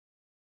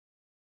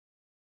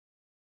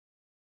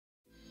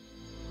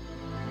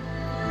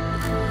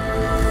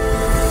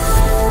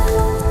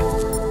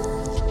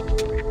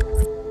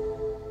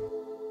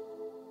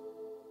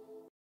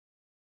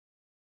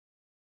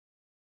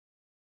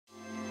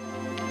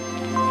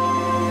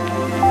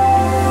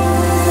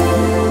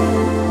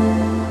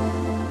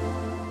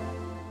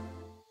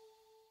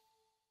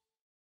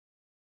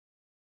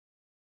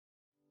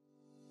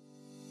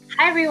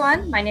Hi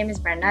everyone, my name is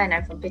Brenda and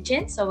I'm from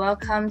pitchIN. So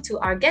welcome to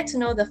our Get to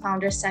Know the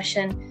Founders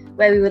session,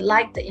 where we would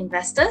like the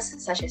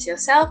investors, such as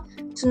yourself,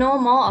 to know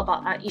more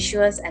about our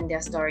issuers and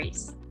their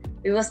stories.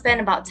 We will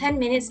spend about 10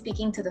 minutes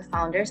speaking to the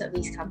founders of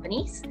these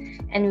companies,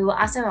 and we will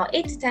ask them about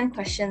 8 to 10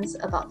 questions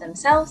about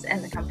themselves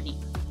and the company.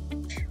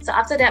 So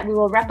after that, we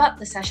will wrap up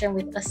the session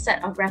with a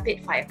set of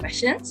rapid fire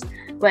questions,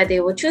 where they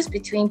will choose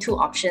between two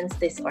options,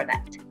 this or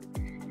that.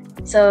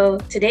 So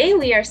today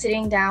we are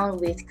sitting down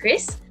with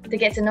Chris to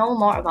get to know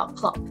more about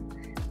KLOP.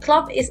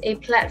 KLOP is a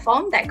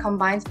platform that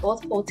combines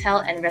both hotel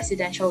and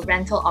residential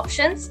rental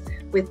options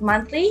with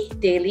monthly,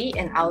 daily,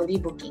 and hourly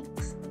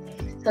bookings.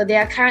 So they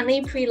are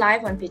currently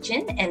pre-live on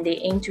pitchIN, and they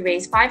aim to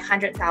raise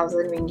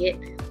 500,000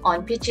 ringgit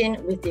on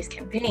pitchIN with this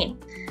campaign.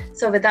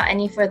 So without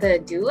any further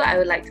ado, I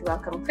would like to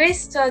welcome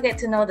Chris to our Get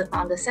to Know the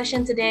Founder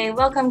session today.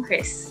 Welcome,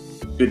 Chris.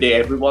 Good day,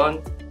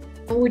 everyone.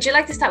 Would you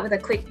like to start with a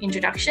quick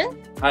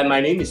introduction? Hi,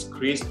 my name is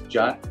Chris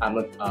Jut. I'm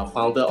a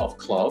founder of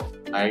KLOP.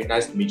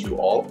 Nice to meet you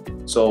all.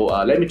 So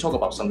let me talk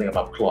about something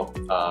about KLOP.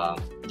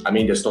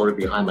 The story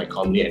behind my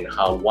company and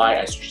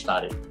why I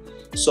started.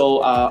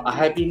 So I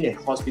have been in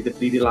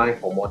hospitality line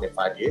for more than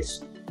 5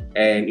 years,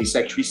 and it's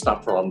actually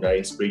started from the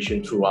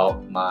inspiration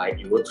throughout my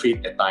Europe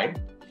trip at time.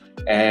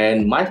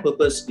 And my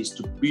purpose is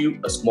to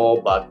build a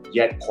small but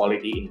yet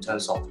quality in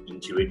terms of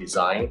interior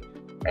design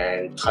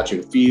and touch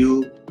and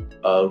feel,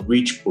 a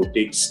rich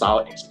boutique style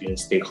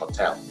experience stay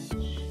hotel.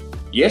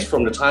 Yes,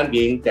 from the time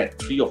being that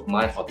 3 of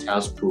my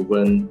hotels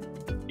proven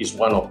is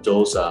one of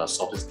those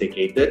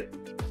sophisticated,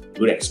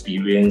 good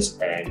experience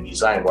and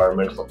design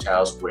environment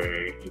hotels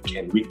where you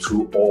can read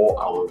through all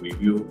our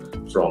review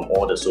from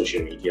all the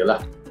social media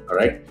lah. All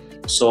right.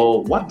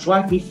 So what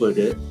drives me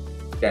further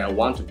that I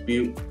want to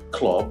build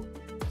KLOP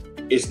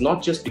is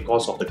not just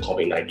because of the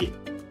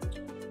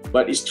COVID-19,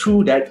 but it's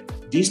true that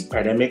this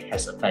pandemic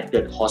has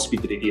affected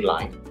hospitality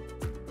line,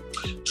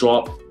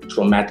 drop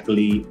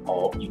dramatically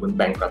or even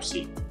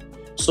bankruptcy.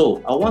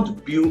 So I want to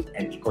build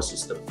an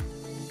ecosystem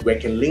where I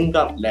can link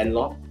up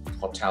landlord,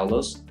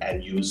 hotelers,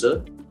 and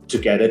user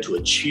together to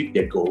achieve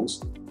their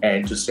goals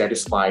and to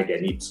satisfy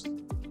their needs.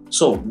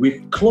 So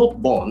with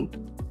KLOP born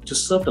to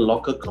serve the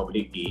local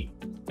community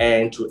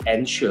and to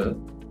ensure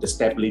the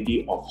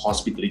stability of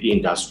hospitality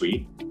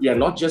industry, we are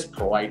not just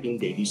providing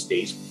daily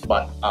stays,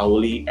 but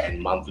hourly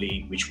and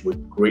monthly, which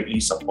would greatly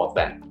support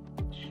them.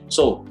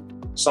 So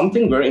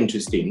something very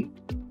interesting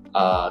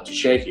to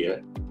share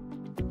here,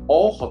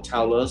 all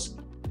hotelers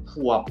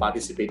who are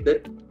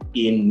participated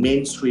in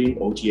mainstream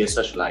OTAs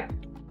such like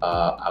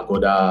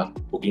Agoda,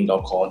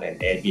 Booking.com, and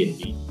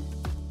Airbnb,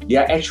 they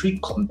are actually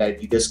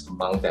competitors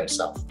among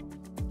themselves.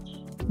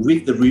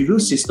 With the review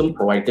system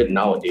provided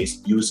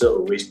nowadays, users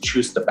always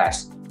choose the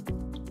best,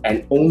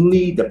 and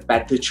only the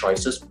better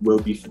choices will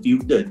be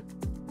filtered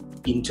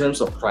in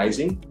terms of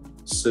pricing,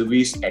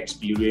 service,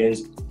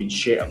 experience being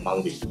shared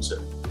among the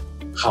user.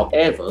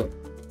 However,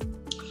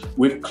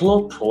 with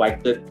KLOP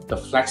provided the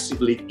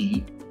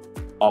flexibility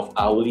of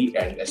hourly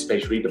and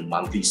especially the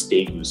monthly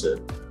stay user.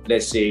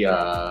 Let's say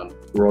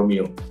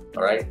Romeo,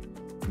 all right?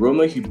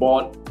 Romeo, he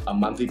bought a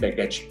monthly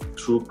package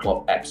through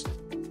KLOP apps,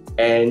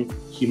 and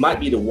he might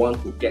be the one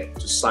who get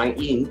to sign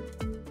in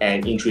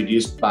and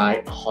introduced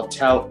by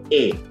Hotel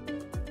A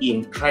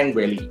in Klang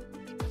Valley,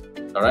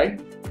 all right?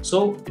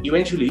 So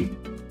eventually,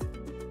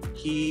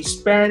 he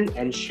spent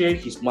and shared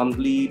his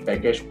monthly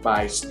package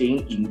by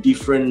staying in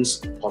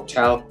different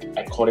hotels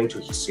according to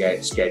his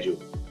schedule,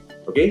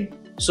 okay?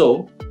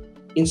 So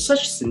in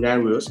such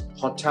scenarios,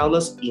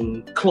 hotelers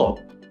in KLOP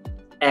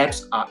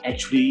apps are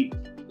actually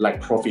like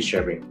profit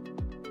sharing.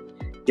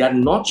 They are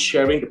not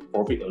sharing the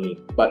profit only,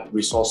 but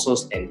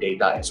resources and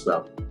data as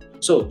well.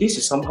 So this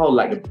is somehow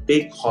like a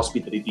big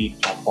hospitality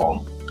platform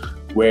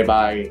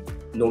whereby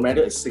no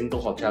matter a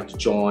single hotel to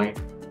join,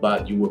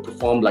 but you will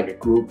perform like a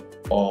group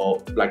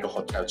or like a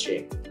hotel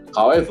chain.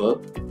 However,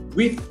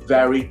 with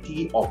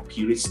variety of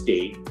period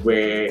stay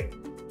where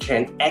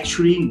can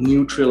actually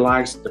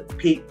neutralize the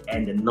peak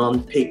and the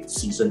non-peak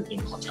season in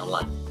hotel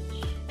line.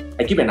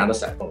 I give another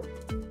example.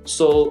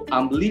 So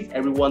I believe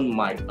everyone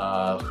might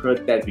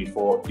heard that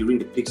before. During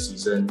the peak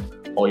season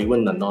or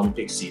even the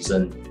non-peak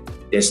season,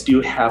 they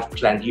still have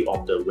plenty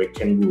of the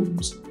vacant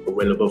rooms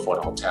available for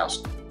the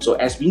hotels. So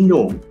as we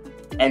know,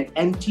 an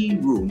empty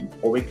room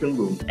or vacant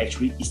room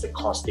actually is the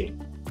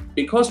costing,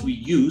 because we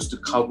use to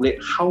calculate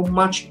how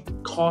much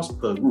cost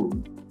per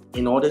room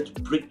in order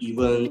to break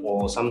even,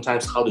 or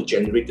sometimes how to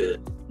generate the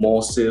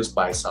more sales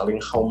by selling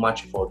how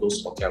much for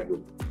those hotel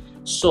rooms.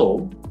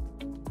 So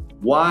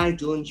why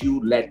don't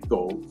you let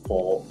go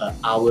for an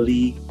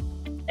hourly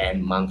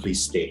and monthly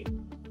stay?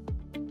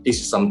 This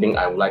is something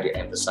I would like to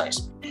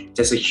emphasize.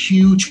 There's a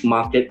huge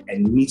market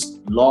and needs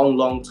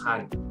long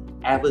time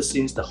ever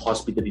since the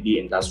hospitality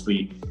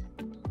industry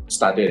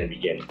started and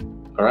began.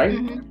 All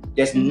right?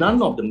 There's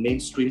none of the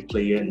mainstream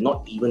player,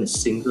 not even a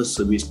single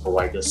service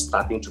provider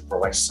starting to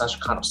provide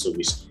such kind of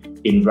service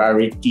in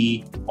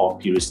variety of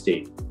period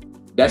stay.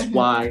 That's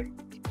why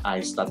I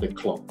started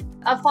KLOP.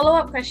 A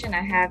follow-up question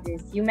I have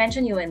is, you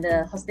mentioned you were in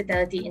the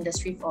hospitality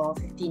industry for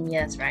 15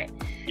 years, right?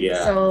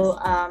 Yeah. So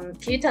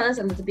can you tell us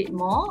a little bit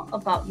more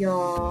about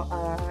your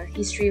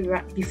history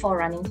before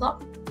running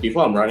KLOP?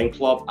 Before I'm running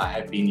KLOP, I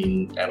have been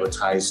in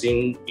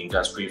advertising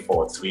industry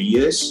for 3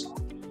 years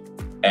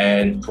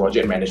and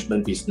project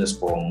management business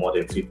for more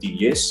than 15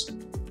 years.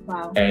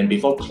 Wow. And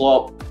before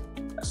KLOP,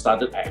 I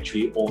started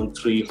actually own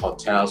 3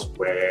 hotels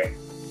where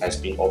has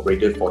been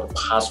operated for the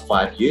past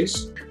 5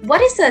 years. What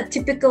is a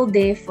typical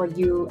day for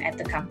you at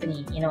the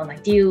company? You know,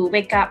 like, do you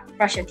wake up,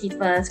 brush your teeth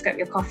first, grab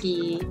your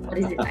coffee? What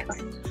is it like?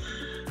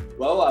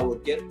 Well, I will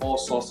get all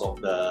sorts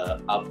of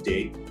the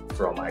update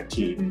from my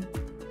team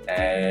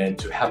and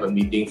to have a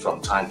meeting from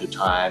time to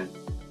time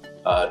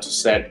to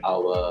set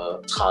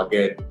our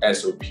target,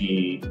 SOP,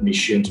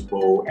 mission to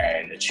go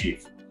and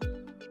achieve.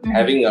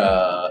 Having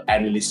an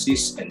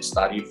analysis and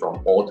study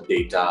from all the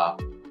data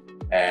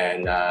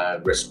and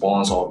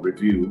response or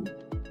review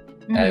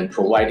and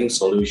providing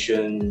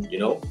solution,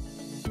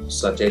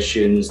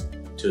 suggestions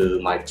to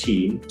my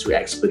team to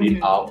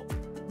expedite out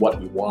what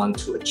we want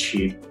to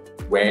achieve,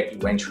 where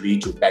eventually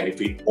to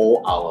benefit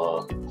all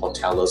our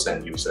hotelers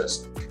and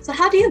users. So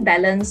how do you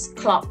balance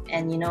KLOP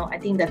and, I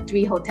think the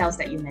 3 hotels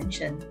that you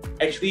mentioned?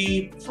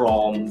 Actually,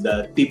 from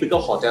the typical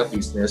hotel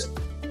business,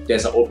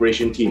 there's an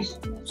operation team.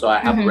 So I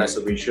have a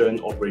reservation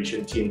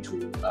operation team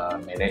to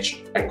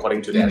manage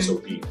according to the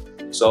SOP.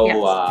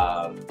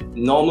 So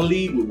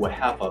normally we will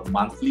have a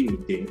monthly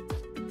meeting.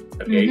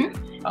 Okay,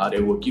 they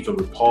will give a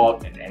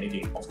report and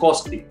anything. Of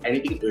course, if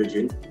anything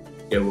urgent,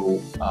 they will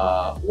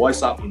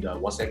voice up in the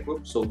WhatsApp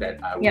group so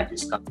that I will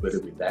discuss further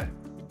with them.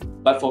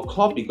 But for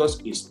KLOP, because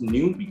it's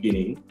new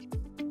beginning,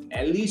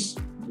 at least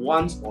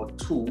once or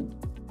 2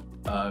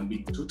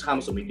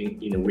 times a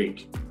meeting in a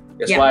week.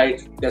 That's why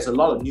there's a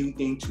lot of new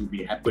things to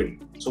be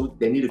happening. So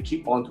they need to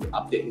keep on to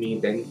update me,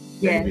 then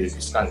we will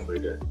discuss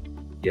further.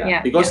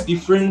 Because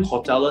different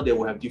hoteler, they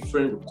will have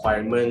different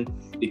requirement,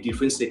 the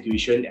different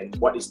situation, and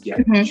what is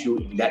their issue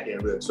in that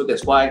area. So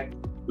that's why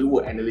we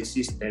will analyze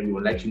and we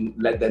will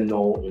let them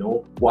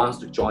know, once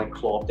to join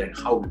KLOP, then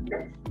how we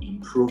will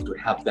improve to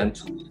help them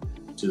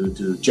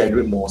to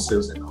generate more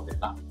sales and all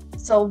that.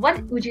 So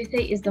what would you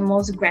say is the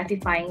most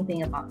gratifying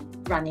thing about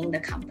running the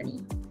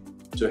company?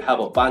 To have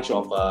a bunch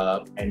of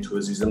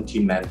enthusiasm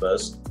team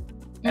members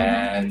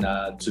and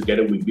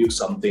together we build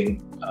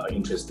something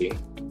interesting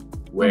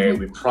where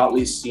we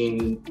proudly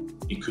seen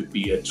it could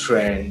be a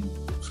trend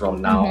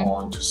from now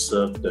on to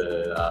serve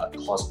the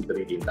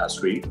hospitality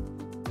industry,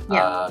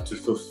 to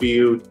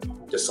fulfill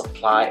the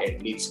supply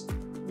and needs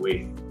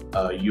with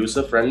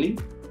user-friendly,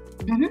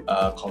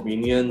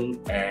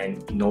 convenient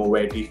and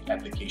innovative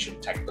application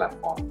tech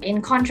platform.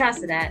 In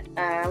contrast to that,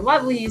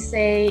 what would you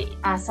say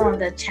are some of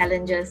the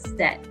challenges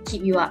that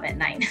keep you up at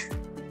night?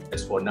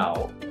 As for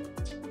now,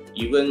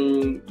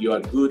 even you are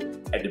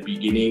good at the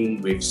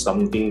beginning with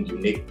something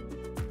unique,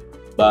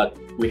 but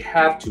we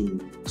have to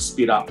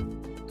speed up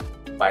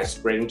by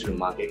spreading to the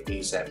market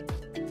ASAP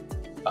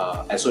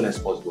as soon as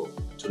possible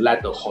to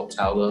let the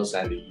hotelers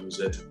and the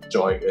user to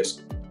join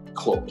us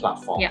KLOP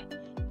platform.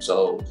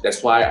 So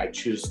that's why I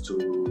choose to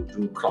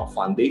do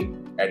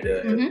crowdfunding at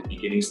the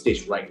beginning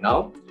stage right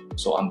now.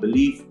 So I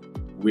believe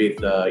with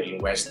the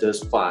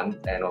investors fund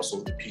and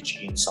also the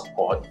pitchIN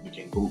support, we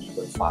can go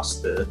even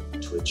faster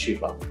to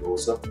achieve our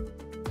goals.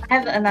 I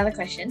have another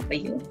question for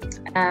you.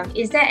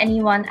 Is there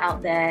anyone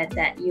out there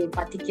that you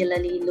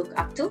particularly look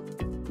up to?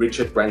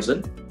 Richard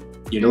Branson.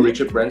 You know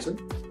Richard Branson?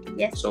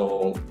 Yes.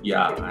 So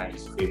yeah,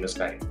 he's a famous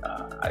guy.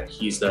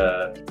 He's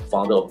the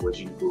founder of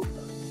Virgin Group.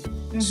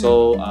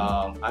 So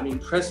I'm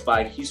impressed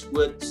by his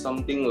words,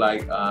 something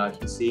like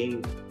he's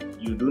saying,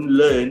 you don't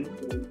learn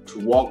to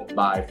walk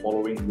by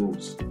following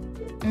rules,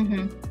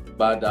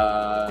 but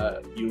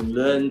you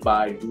learn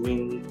by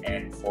doing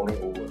and falling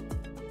over.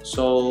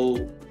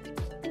 So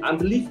I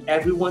believe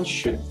everyone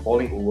should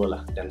falling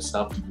over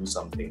themselves to do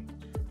something.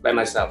 Like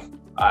myself,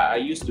 I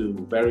used to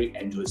be very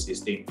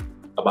enthusiastic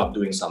about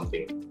doing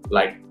something,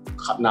 like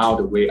now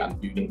the way I'm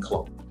building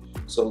KLOP.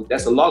 So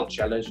there's a lot of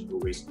challenge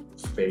always,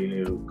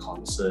 failure,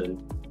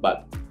 concern,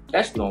 but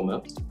that's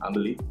normal, I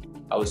believe.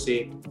 I would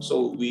say,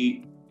 so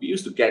we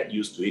used to get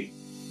used to it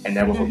and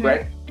never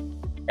forget.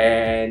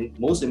 And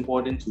most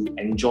important, to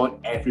enjoy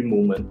every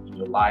moment in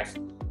your life.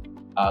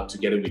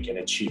 Together we can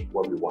achieve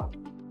what we want.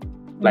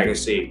 Like I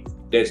say,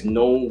 there's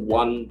no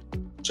one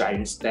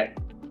giant step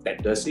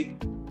that does it.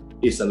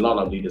 It's a lot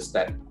of little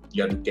steps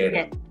you have to get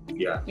it.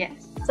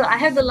 Yes. So I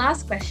have the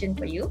last question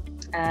for you.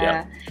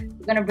 We're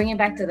going to bring it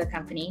back to the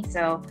company.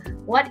 So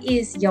what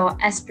is your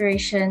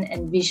aspiration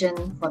and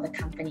vision for the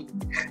company?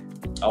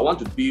 I want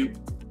to build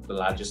the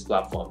largest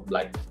platform,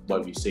 like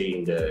what we say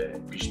in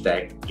the pitch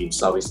deck in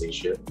Southeast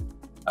Asia,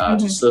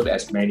 to serve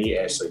as many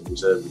as a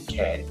user we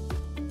can.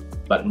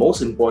 But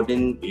most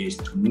important is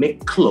to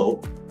make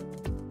KLOP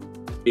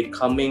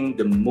becoming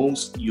the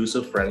most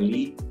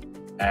user-friendly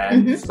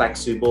and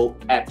flexible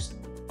apps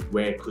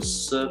where it could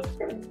serve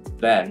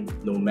them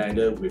no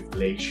matter with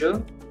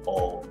leisure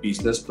or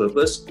business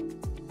purpose,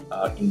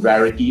 in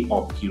variety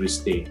of period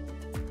stay.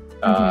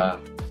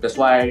 That's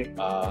why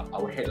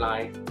our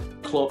headline,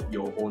 KLOP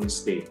your own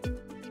stay.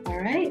 All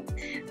right.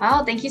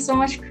 Wow, thank you so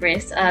much,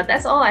 Chris.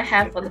 That's all I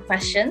have for the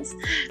questions.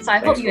 So I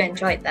hope you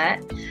enjoyed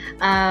that.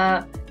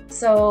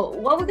 So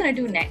what we're going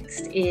to do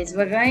next is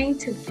we're going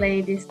to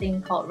play this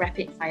thing called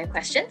rapid fire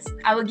questions.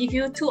 I will give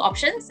you 2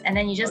 options and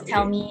then you just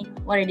tell me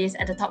what it is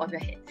at the top of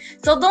your head.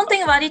 So don't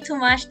think about it too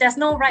much. There's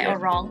no right or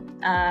wrong.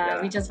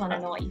 We just want to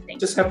know what you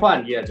think. Just have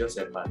fun. Yeah, just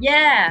have fun.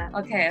 Yeah.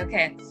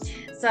 Okay.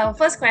 So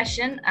first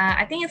question,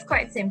 I think it's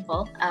quite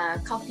simple.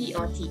 Coffee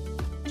or tea?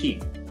 Tea.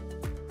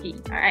 Tea.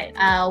 All right.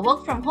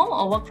 Work from home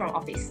or work from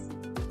office?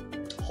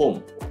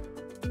 Home.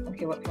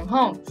 Okay, work from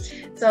home.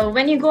 So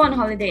when you go on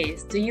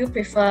holidays, do you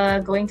prefer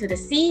going to the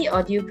sea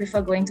or do you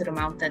prefer going to the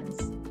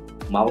mountains?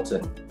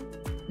 Mountain.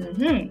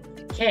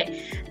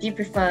 Okay. Do you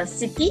prefer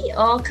city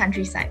or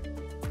countryside?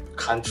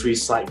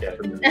 Countryside,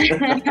 definitely.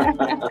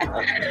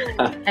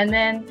 And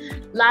then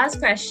last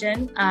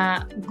question,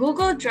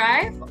 Google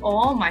Drive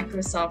or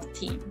Microsoft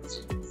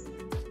Teams?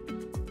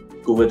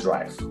 Google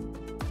Drive.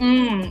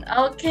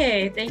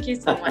 Okay, thank you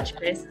so much,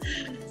 Chris.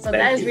 So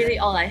that is really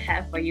all I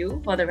have for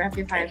you for the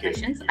rapid fire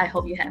questions. I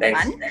hope you had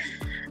fun.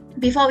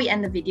 Before we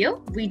end the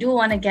video, we do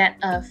want to get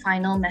a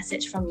final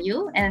message from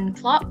you and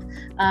KLOP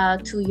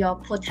to your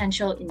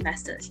potential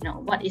investors.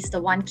 What is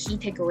the one key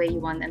takeaway you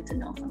want them to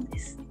know from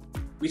this?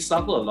 We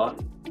suffer a lot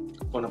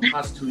for the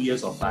past 2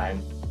 years of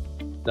time.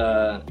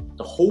 The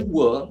whole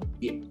world,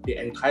 the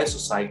entire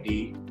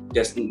society,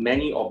 there's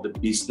many of the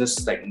business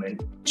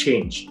segment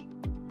change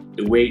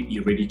the way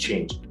it really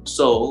changed.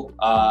 So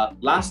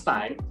last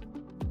time,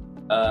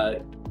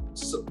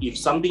 so if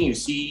something you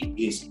see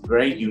is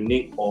very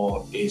unique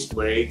or is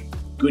very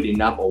good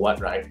enough or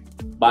what, right?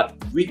 But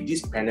with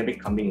this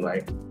pandemic coming,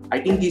 right, I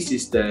think this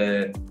is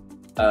a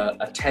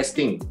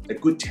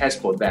good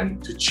test for them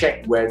to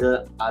check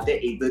whether are they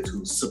able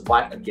to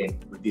survive again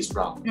with this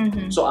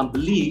round. So I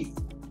believe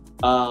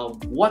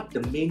what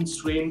the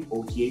mainstream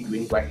OTA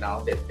doing right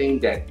now, they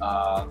think that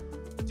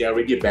they're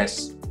already the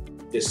best.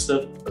 They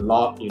serve a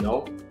lot,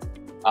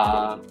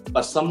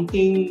 but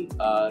something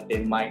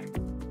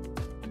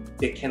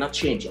they cannot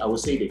change. I would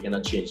say they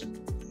cannot change.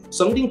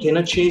 Something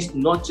cannot change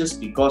not just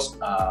because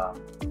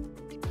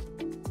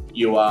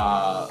you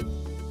are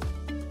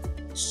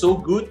so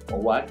good or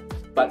what,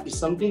 but it's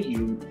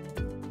something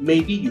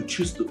maybe you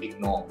choose to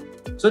ignore.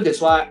 So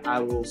that's why I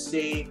will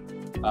say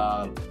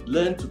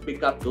learn to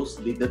pick up those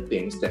little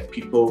things that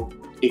people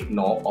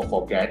ignore or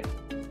forget.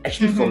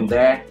 Actually, from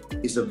there,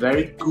 it's a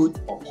very good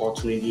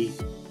opportunity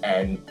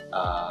and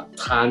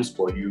times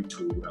for you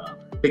to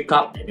pick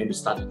up and then to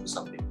start to do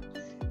something.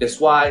 That's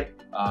why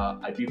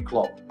I built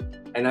KLOP.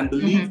 And I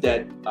believe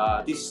that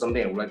this is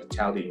something I would like to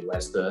tell the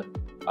investor.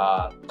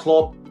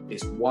 KLOP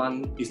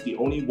is the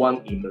only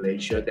one in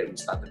Malaysia that we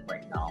started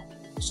right now.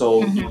 So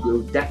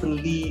we'll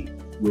definitely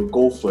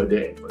go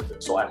further and further.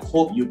 So I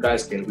hope you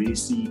guys can really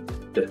see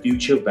the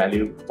future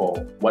value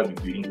for what we're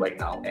doing right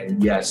now.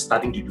 And we are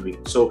starting to do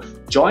it. So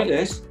join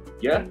us,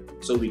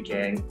 so we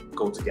can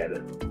go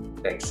together.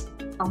 Thanks.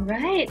 All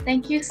right.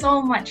 Thank you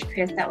so much,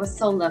 Chris. That was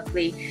so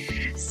lovely.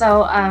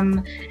 So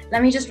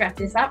let me just wrap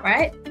this up,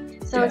 right?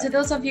 So to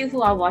those of you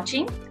who are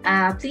watching,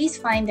 please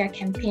find their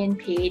campaign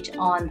page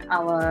on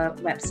our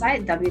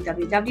website,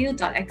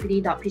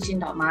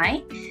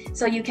 www.equity.pitchin.my.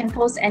 So you can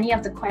post any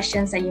of the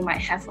questions that you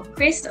might have for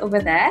Chris over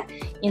there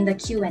in the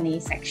Q&A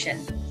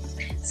section.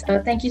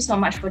 So thank you so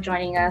much for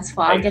joining us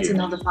for our Get to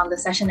Know the Founder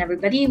session,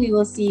 everybody. We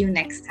will see you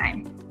next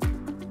time.